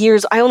I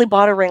only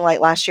bought a ring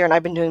light last year and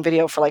I've been doing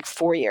video for like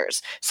 4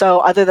 years. So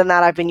other than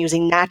that, I've been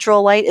using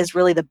natural light is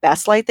really the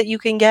best light that you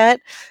can get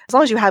as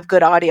long as you have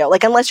good audio.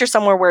 Like unless you're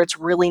somewhere where it's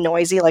really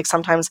noisy, like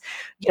sometimes,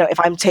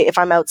 if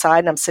I'm outside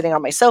and I'm sitting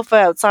on my sofa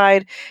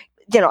outside,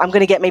 I'm going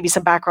to get maybe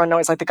some background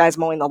noise, like the guy's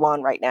mowing the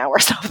lawn right now or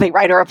something,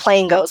 right? Or a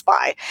plane goes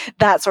by,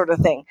 that sort of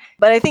thing.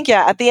 But I think,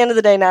 at the end of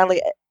the day,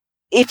 Natalie,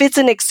 if it's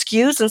an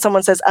excuse and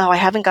someone says, oh, I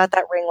haven't got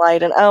that ring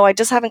light and oh, I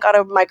just haven't got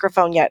a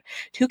microphone yet.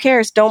 Who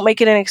cares? Don't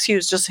make it an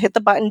excuse. Just hit the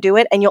button, do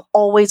it, and you'll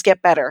always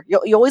get better.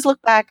 You always look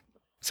back.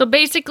 So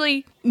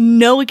basically,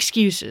 no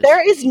excuses.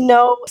 There is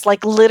no,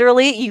 like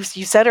literally, you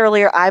said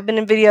earlier, I've been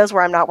in videos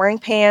where I'm not wearing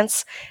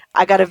pants.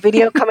 I got a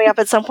video coming up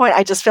at some point.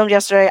 I just filmed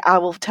yesterday. I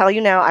will tell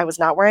you now, I was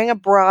not wearing a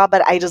bra,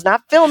 but I was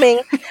not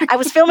filming. I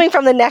was filming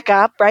from the neck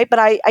up, right? But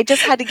I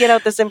just had to get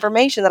out this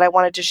information that I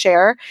wanted to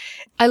share.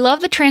 I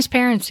love the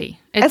transparency.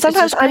 And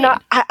sometimes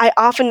I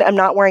often am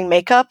not wearing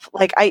makeup.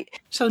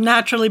 So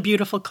naturally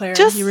beautiful, Claire.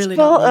 Just, you really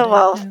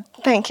don't need it.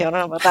 Thank you. I don't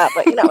know about that,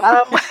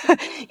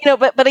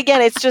 but, but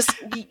again, it's just,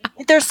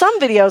 there's some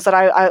videos that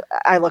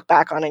I look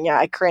back on and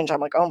I cringe. I'm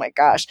like, oh my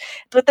gosh.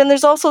 But then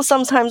there's also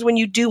sometimes when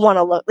you do want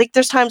to look, like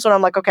there's times when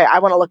I'm like, okay, I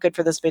want to look good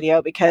for this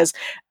video because,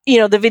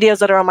 the videos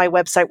that are on my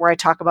website where I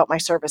talk about my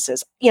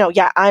services,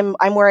 I'm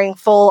wearing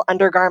full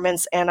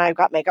undergarments and I've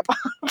got makeup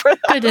on for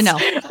that. Good to know.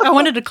 I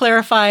wanted to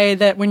clarify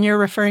that when you're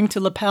referring to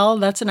lapel,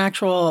 that's an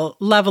actual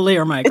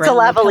lavalier mic, It's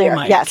right? a lavalier.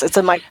 Mic. Yes, it's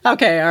a mic.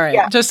 Okay, all right.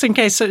 Yeah. Just in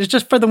case, it's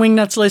just for the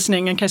wingnuts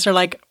listening, in case they're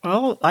like,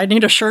 oh, I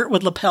need a shirt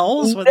with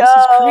lapels? Well, this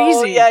is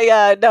crazy.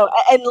 Yeah, no.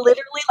 And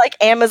literally like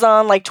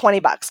Amazon, like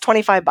 $20,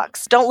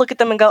 $25. Don't look at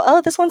them and go,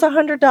 oh, this one's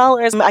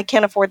 $100. I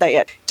can't afford that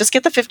yet. Just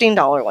get the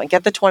 $15 one.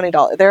 Get the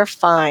 $20. They're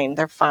fine.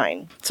 They're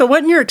fine. So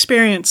what in your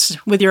experience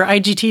with your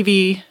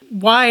IGTV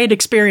wide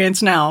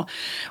experience now,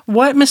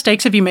 what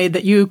mistakes have you made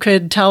that you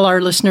could tell our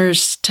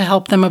listeners to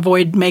help them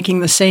avoid making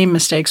the same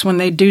mistakes when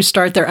they do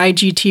start their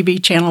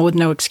IGTV channel with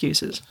no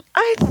excuses?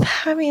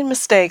 I mean,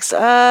 mistakes.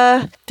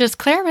 Does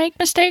Claire make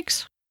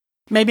mistakes?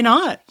 Maybe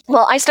not.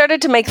 Well, I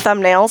started to make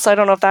thumbnails, so I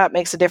don't know if that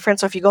makes a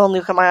difference. So if you go and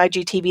look at my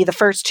IGTV, the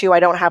first two, I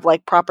don't have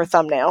like proper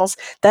thumbnails.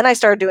 Then I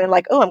started doing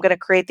like, I'm going to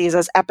create these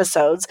as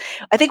episodes.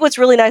 I think what's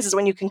really nice is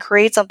when you can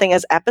create something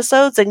as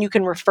episodes and you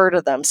can refer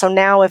to them. So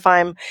now if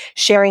I'm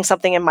sharing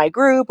something in my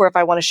group or if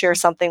I want to share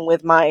something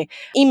with my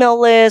email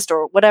list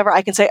or whatever,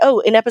 I can say,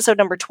 in episode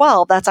number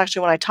 12, that's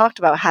actually when I talked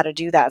about how to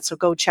do that. So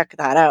go check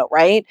that out,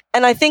 right?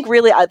 And I think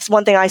really it's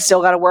one thing I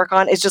still got to work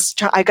on is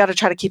just I got to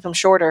try to keep them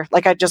shorter.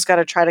 Like I just got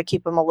to try to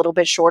keep them a little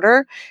bit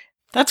shorter.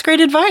 That's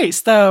great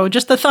advice, though.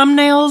 Just the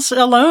thumbnails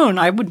alone,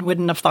 I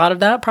wouldn't have thought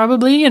of that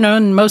probably,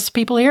 and most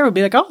people here would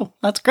be like, oh,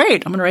 that's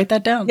great. I'm going to write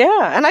that down.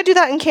 Yeah, and I do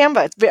that in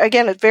Canva.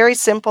 It's very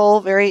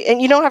simple,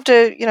 and you don't have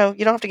to, you don't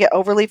have to get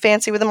overly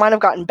fancy with them. Mine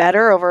have gotten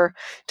better over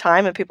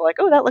time, and people are like,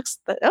 oh, that looks,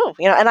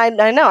 and I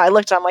know, I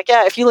looked, I'm like,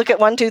 yeah, if you look at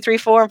 1, 2, 3,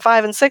 4, and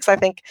 5, and 6, I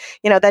think,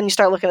 then you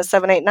start looking at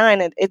 7, 8,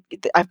 9, and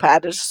I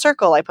added a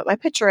circle, I put my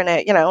picture in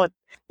it,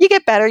 you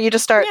get better. You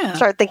just start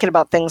thinking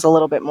about things a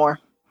little bit more.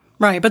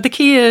 Right. But the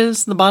key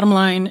is, the bottom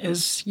line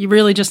is you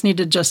really just need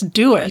to just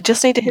do it. You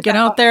just need to get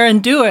out there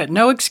and do it.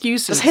 No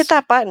excuses. Just hit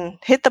that button.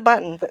 Hit the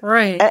button.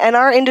 Right. And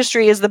our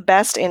industry is the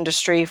best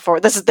industry for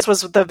this. This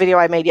was the video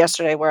I made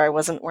yesterday where I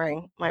wasn't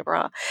wearing my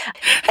bra.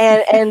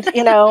 And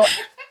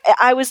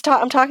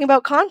I'm talking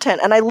about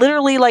content, and I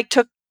literally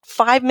took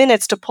 5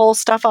 minutes to pull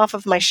stuff off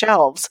of my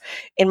shelves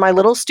in my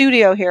little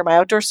studio here, my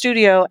outdoor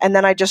studio. And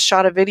then I just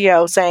shot a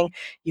video saying,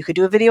 you could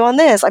do a video on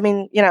this. I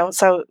mean,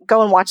 so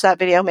go and watch that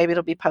video. Maybe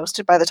it'll be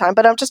posted by the time,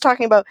 but I'm just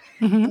talking about,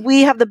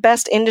 we have the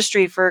best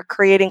industry for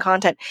creating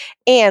content.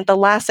 And the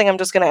last thing I'm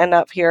just going to end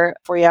up here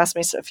before you ask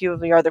me a few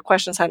of your other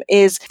questions, Han,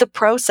 is the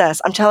process.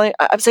 I'm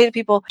saying to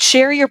people,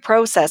 share your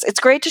process.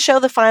 It's great to show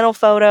the final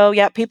photo.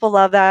 Yeah. People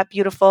love that.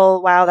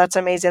 Beautiful. Wow. That's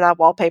amazing. That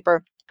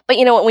wallpaper. But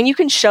when you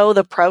can show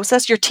the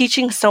process, you're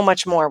teaching so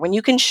much more. When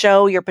you can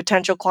show your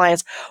potential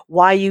clients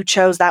why you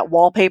chose that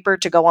wallpaper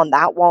to go on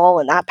that wall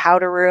in that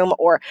powder room,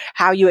 or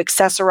how you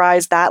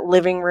accessorize that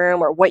living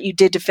room, or what you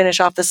did to finish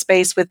off the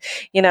space with,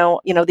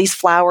 these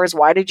flowers.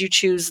 Why did you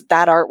choose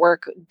that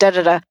artwork?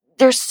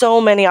 There's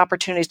so many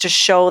opportunities to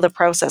show the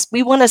process.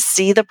 We want to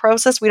see the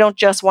process. We don't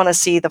just want to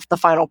see the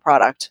final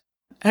product.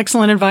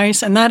 Excellent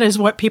advice. And that is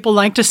what people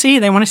like to see.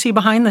 They want to see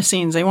behind the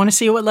scenes. They want to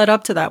see what led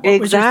up to that. What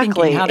was your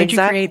thinking? How did you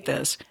create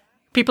this?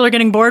 People are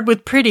getting bored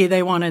with pretty.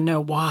 They want to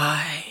know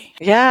why.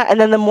 Yeah. And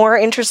then the more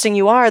interesting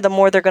you are, the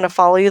more they're going to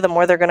follow you, the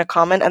more they're going to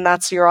comment. And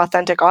that's your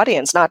authentic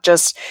audience, not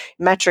just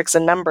metrics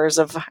and numbers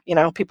of,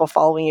 people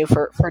following you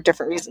for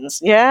different reasons.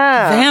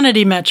 Yeah.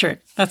 Vanity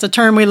metric. That's a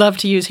term we love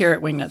to use here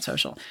at Wingnut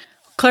Social.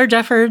 Claire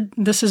Jefford,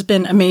 this has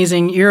been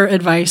amazing. Your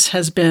advice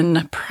has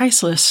been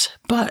priceless,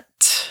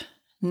 but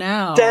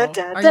now,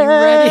 are you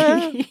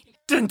ready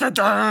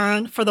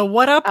for the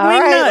What Up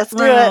Wingnut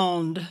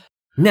round?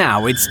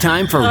 Now it's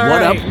time for All What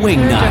right. Up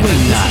Wingnut.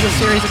 This is a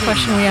series of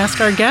questions we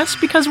ask our guests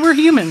because we're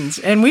humans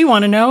and we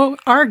want to know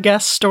our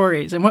guests'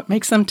 stories and what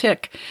makes them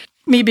tick.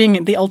 Me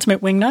being the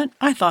ultimate wingnut,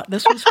 I thought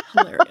this was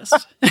hilarious.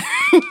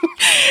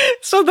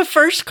 So the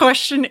first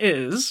question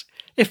is,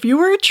 if you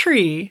were a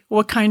tree,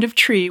 what kind of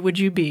tree would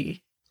you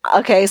be?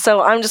 Okay,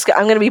 so I'm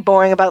going to be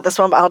boring about this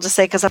one, but I'll just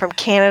say because I'm from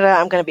Canada,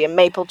 I'm going to be a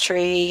maple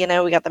tree. You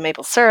know, we got the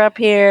maple syrup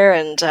here,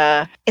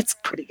 and it's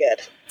pretty good.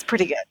 It's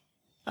pretty good.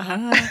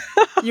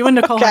 You and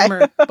Nicole Okay.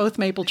 Heimer, both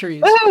maple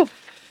trees. Woo!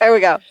 There we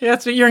go.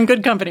 That's you're in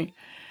good company.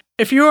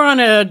 If you were on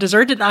a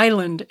deserted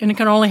island and it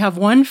can only have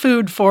one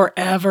food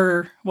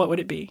forever, what would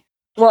it be?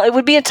 Well, it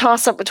would be a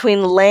toss-up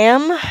between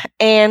lamb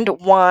and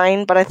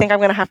wine, but I think I'm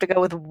going to have to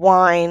go with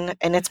wine,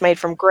 and it's made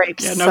from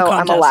grapes, Yeah, no so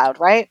contest. I'm allowed,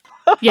 right?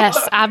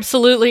 Yes,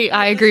 absolutely.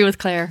 I agree with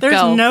Claire. There's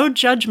Go. no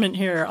judgment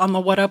here on the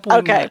What Up Wingnut.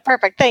 Okay,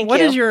 perfect. Thank What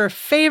you. is your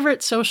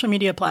favorite social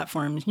media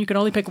platform? You can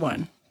only pick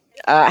one.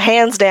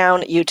 Hands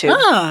down, YouTube.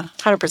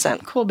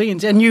 100%. Cool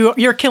beans. And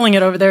you're killing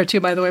it over there too,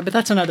 by the way, but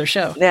that's another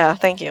show. Yeah,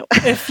 thank you.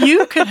 If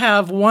you could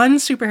have one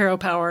superhero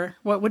power,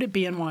 what would it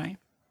be and why?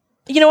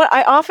 You know what?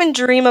 I often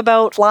dream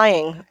about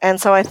flying, and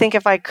so I think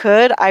if I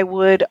could, I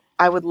would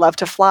love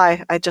to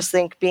fly. I just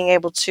think being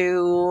able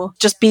to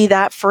just be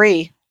that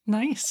free.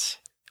 Nice.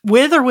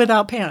 With or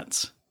without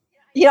pants?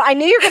 You know, I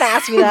knew you were going to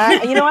ask me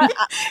that. You know what?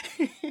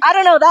 I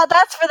don't know.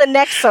 That's for the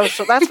next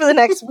social. That's for the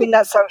next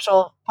Wingnut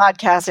Social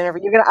podcast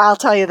interview. I'll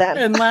tell you then.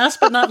 And last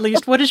but not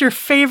least, what is your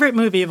favorite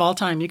movie of all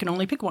time? You can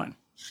only pick one.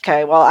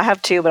 Okay, well, I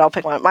have two, but I'll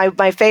pick one.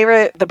 My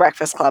favorite, The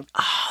Breakfast Club.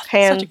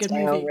 Hands such a good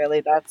down, movie.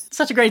 really. That's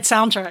Such a great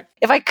soundtrack.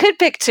 if I could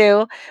pick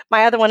two,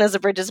 my other one is The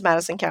Bridges of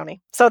Madison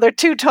County. So they're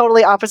two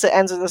totally opposite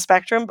ends of the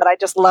spectrum, but I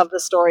just love the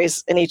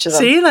stories in each of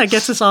them. See, that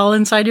gets us all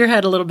inside your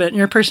head a little bit and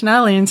your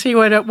personality, and see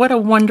what a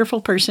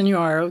wonderful person you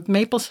are. With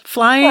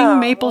flying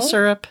maple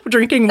syrup,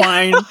 drinking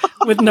wine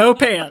with no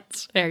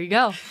pants. There you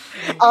go.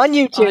 On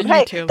YouTube. On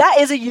Hey, YouTube. that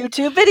is a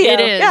YouTube video. It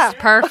is. Yeah,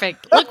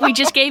 Perfect. Look, we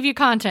just gave you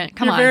content.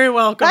 Come You're on. very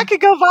welcome. that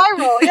could go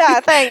viral.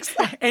 Yeah, thanks.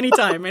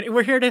 Anytime. And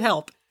we're here to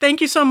help.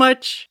 Thank you so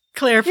much,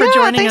 Claire, for Yeah,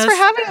 joining thanks us. for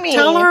having me.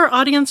 Tell our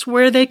audience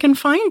where they can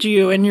find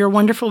you and your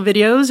wonderful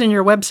videos and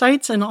your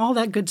websites and all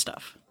that good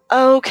stuff.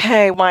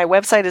 Okay, my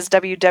website is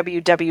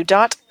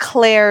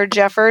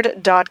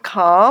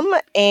www.clairejefford.com,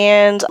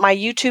 and my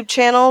YouTube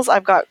channels,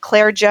 I've got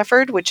Claire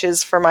Jefford, which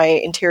is for my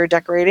interior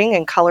decorating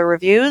and color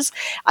reviews.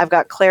 I've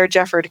got Claire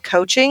Jefford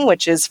Coaching,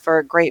 which is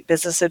for great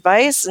business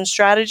advice and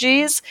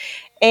strategies.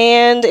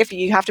 And if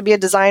you have to be a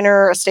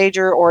designer, a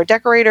stager, or a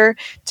decorator,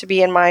 to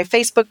be in my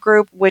Facebook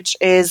group, which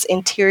is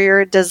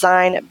Interior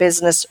Design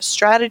Business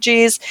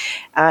Strategies.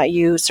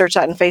 You search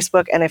that in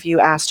Facebook, and if you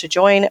ask to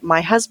join,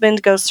 my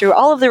husband goes through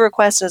all of the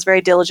requests and is very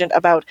diligent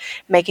about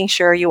making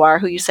sure you are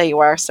who you say you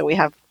are. So we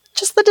have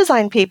just the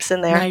design peeps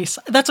in there. Nice.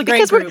 That's a great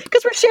Because group.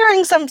 we're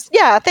sharing some,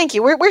 yeah, thank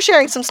you. We're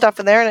sharing some stuff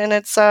in there, and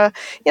it's, so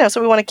we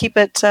want to keep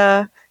it,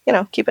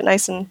 keep it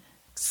nice and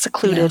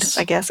secluded, Yes.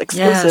 I guess,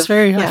 exclusive. Yeah, it's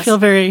very. I Yes. feel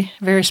very,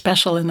 very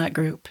special in that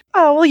group.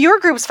 Oh, well, your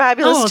group's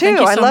fabulous Oh, too. thank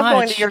you I so love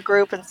going much. to your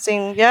group and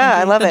seeing,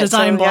 I love the it.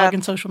 Design So, Blog yeah.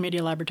 and Social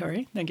Media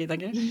Laboratory. Thank you.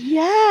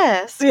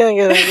 Yes.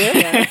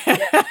 Yeah.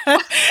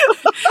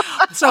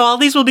 So all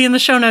these will be in the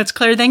show notes.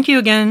 Claire, thank you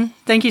again.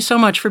 Thank you so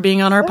much for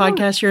being on our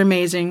podcast. You're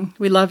amazing.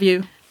 We love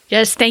you.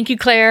 Yes, thank you,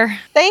 Claire.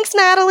 Thanks,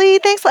 Natalie.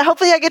 Thanks.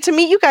 Hopefully I get to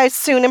meet you guys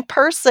soon in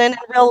person in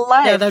real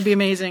life. Yeah, that'd be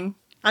amazing.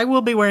 I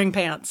will be wearing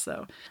pants,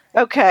 though.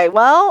 Okay.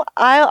 Well,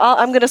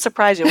 I'm going to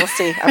surprise you. We'll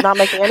see. I'm not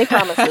making any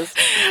promises.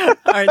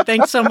 All right.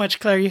 Thanks so much,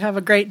 Claire. You have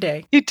a great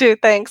day. You too.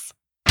 Thanks.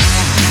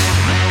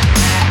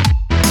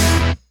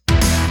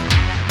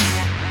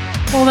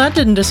 Well, that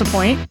didn't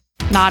disappoint.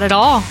 Not at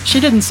all. She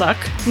didn't suck.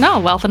 No,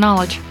 wealth of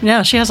knowledge.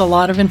 Yeah, she has a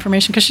lot of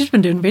information because she's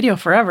been doing video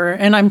forever.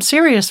 And I'm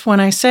serious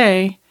when I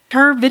say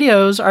her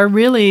videos are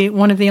really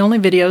one of the only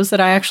videos that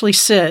I actually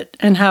sit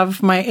and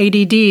have my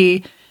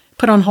ADD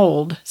put on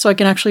hold so I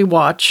can actually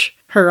watch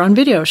her on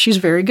video. She's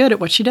very good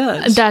at what she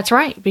does. That's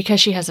right, because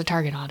she has a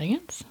target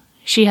audience.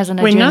 She has an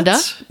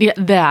Wingnuts? agenda. Yeah,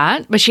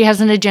 that, but she has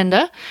an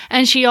agenda,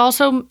 and she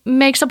also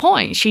makes a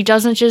point. She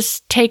doesn't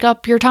just take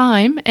up your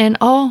time and,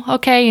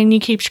 and you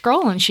keep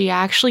scrolling. She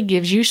actually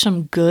gives you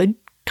some good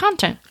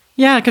content.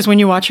 Yeah, because when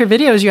you watch her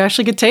videos, you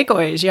actually get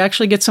takeaways. You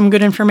actually get some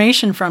good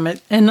information from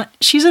it. And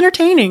she's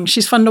entertaining.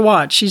 She's fun to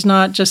watch. She's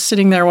not just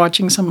sitting there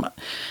watching some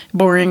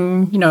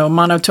boring,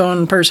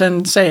 monotone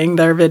person saying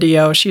their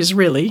video. She's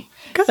really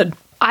good.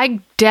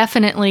 I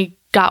definitely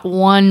got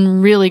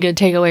one really good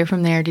takeaway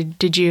from there.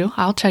 Did you?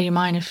 I'll tell you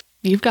mine if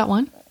you've got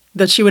one.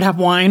 That she would have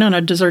wine on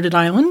a deserted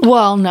island?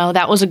 Well, no,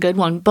 that was a good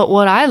one. But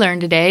what I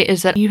learned today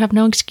is that you have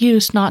no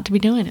excuse not to be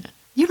doing it.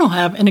 You don't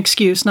have an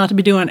excuse not to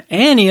be doing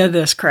any of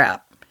this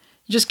crap.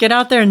 You just get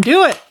out there and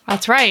do it.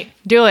 That's right.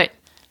 Do it.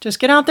 Just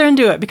get out there and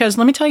do it. Because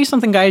let me tell you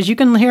something, guys. You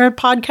can hear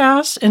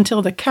podcasts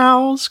until the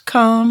cows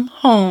come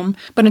home.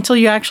 But until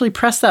you actually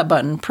press that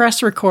button,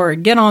 press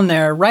record, get on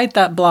there, write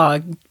that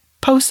blog,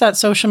 post that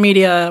social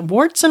media,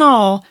 warts and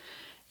all,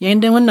 you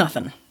ain't doing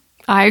nothing.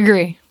 I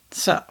agree.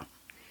 So,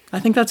 I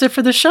think that's it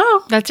for the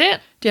show. That's it.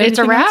 Do you have It's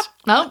a anything wrap. else?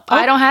 No,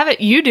 I don't have it.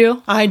 You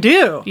do. I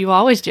do. You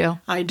always do.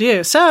 I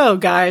do. So,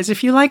 guys,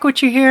 if you like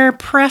what you hear,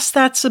 press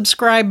that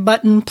subscribe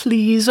button,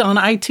 please, on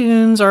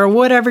iTunes or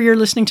whatever you're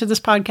listening to this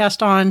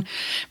podcast on.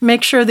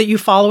 Make sure that you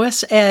follow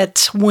us at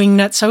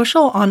Wingnut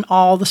Social on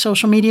all the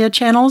social media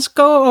channels.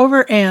 Go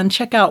over and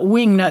check out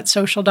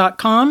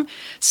wingnutsocial.com.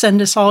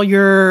 Send us all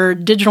your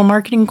digital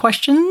marketing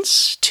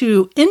questions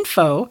to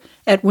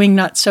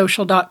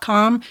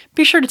info@wingnutsocial.com.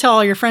 Be sure to tell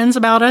all your friends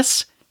about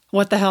us.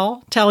 What the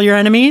hell? Tell your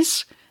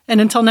enemies. And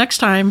until next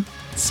time,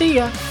 see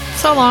ya.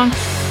 So long.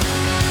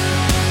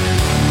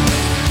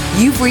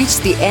 You've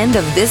reached the end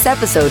of this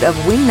episode of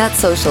Wingnut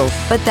Social,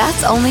 but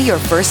that's only your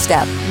first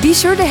step. Be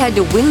sure to head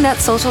to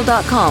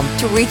wingnutsocial.com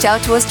to reach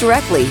out to us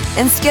directly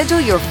and schedule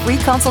your free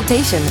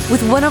consultation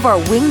with one of our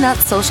Wingnut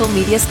social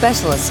media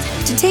specialists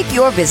to take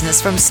your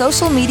business from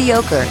social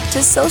mediocre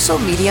to social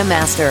media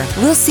master.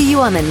 We'll see you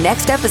on the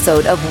next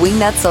episode of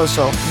Wingnut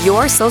Social,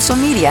 your social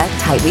media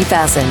tightly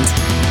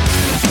fastened.